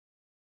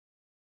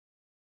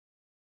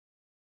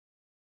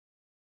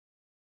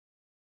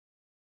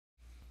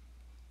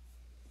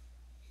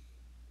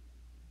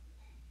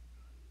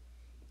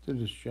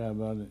did this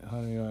job on it.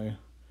 Honey,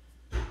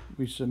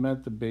 we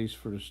cement the base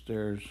for the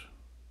stairs.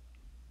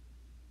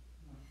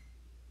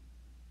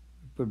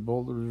 We put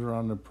boulders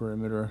around the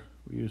perimeter.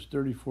 We used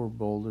 34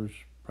 boulders,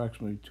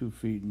 approximately 2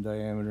 feet in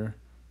diameter.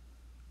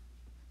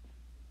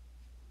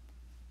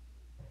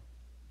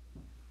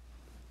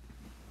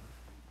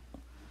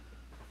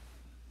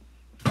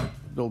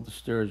 Built the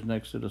stairs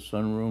next to the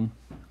sunroom,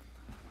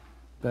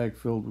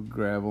 backfilled with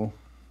gravel.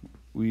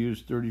 We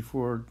used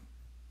 34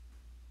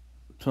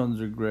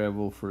 tons of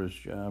gravel for this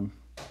job.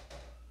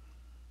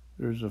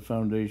 There's a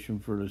foundation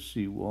for the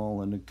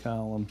seawall and the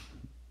column.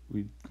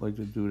 We'd like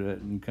to do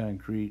that in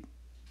concrete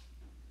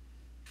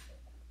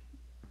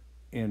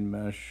and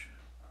mesh.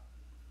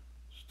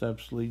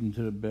 Steps leading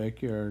to the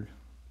backyard.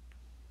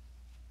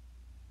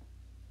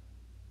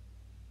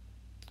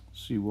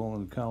 Seawall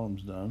and the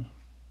column's done.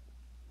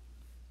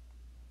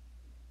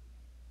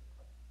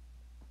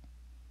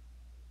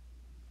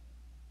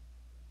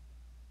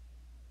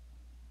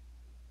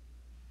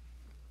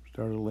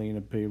 Started laying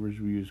the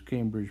pavers. We used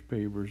Cambridge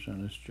pavers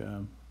on this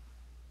job.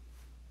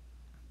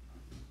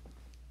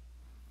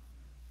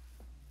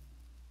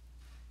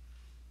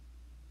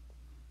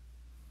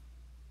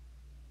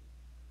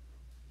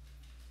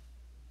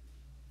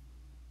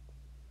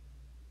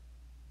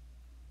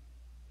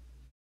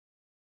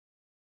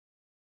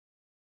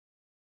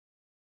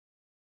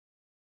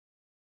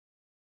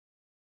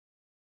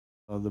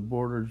 The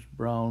border's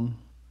brown,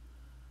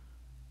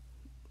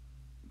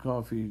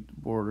 coffee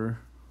border.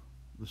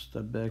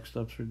 The back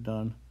steps are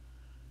done.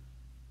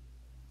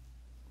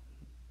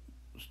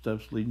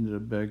 Steps leading to the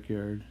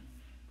backyard.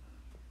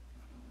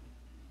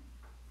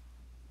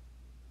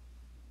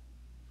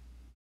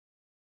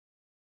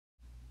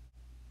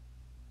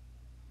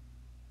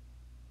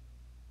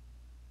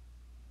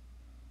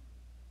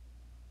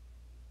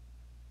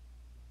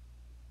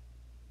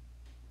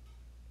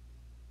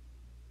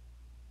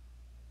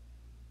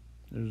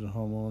 There's a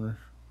homeowner.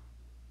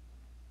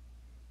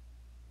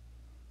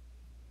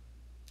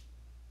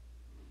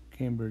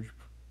 Cambridge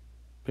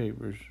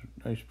Pavers,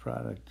 nice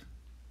product.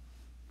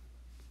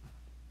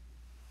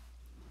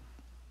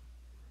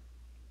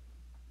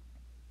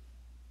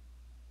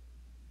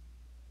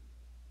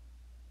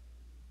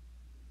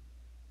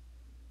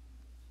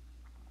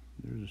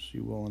 There's a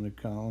seawall in the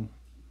column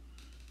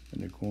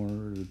in the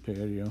corner of the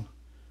patio.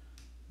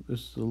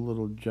 This is a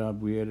little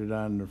job we added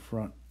on in the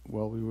front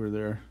while we were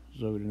there,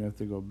 so we didn't have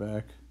to go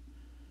back.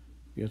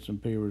 We had some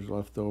pavers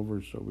left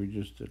over, so we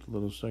just did a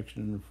little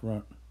section in the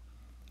front.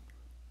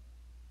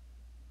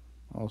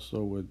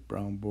 Also with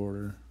brown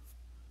border.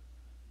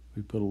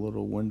 We put a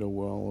little window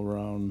well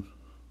around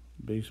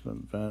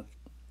basement vent.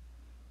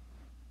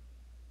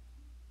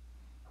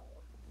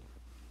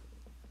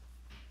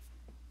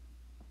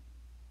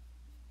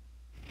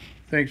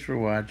 Thanks for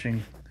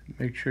watching.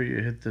 Make sure you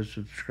hit the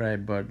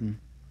subscribe button.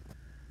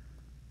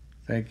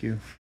 Thank you.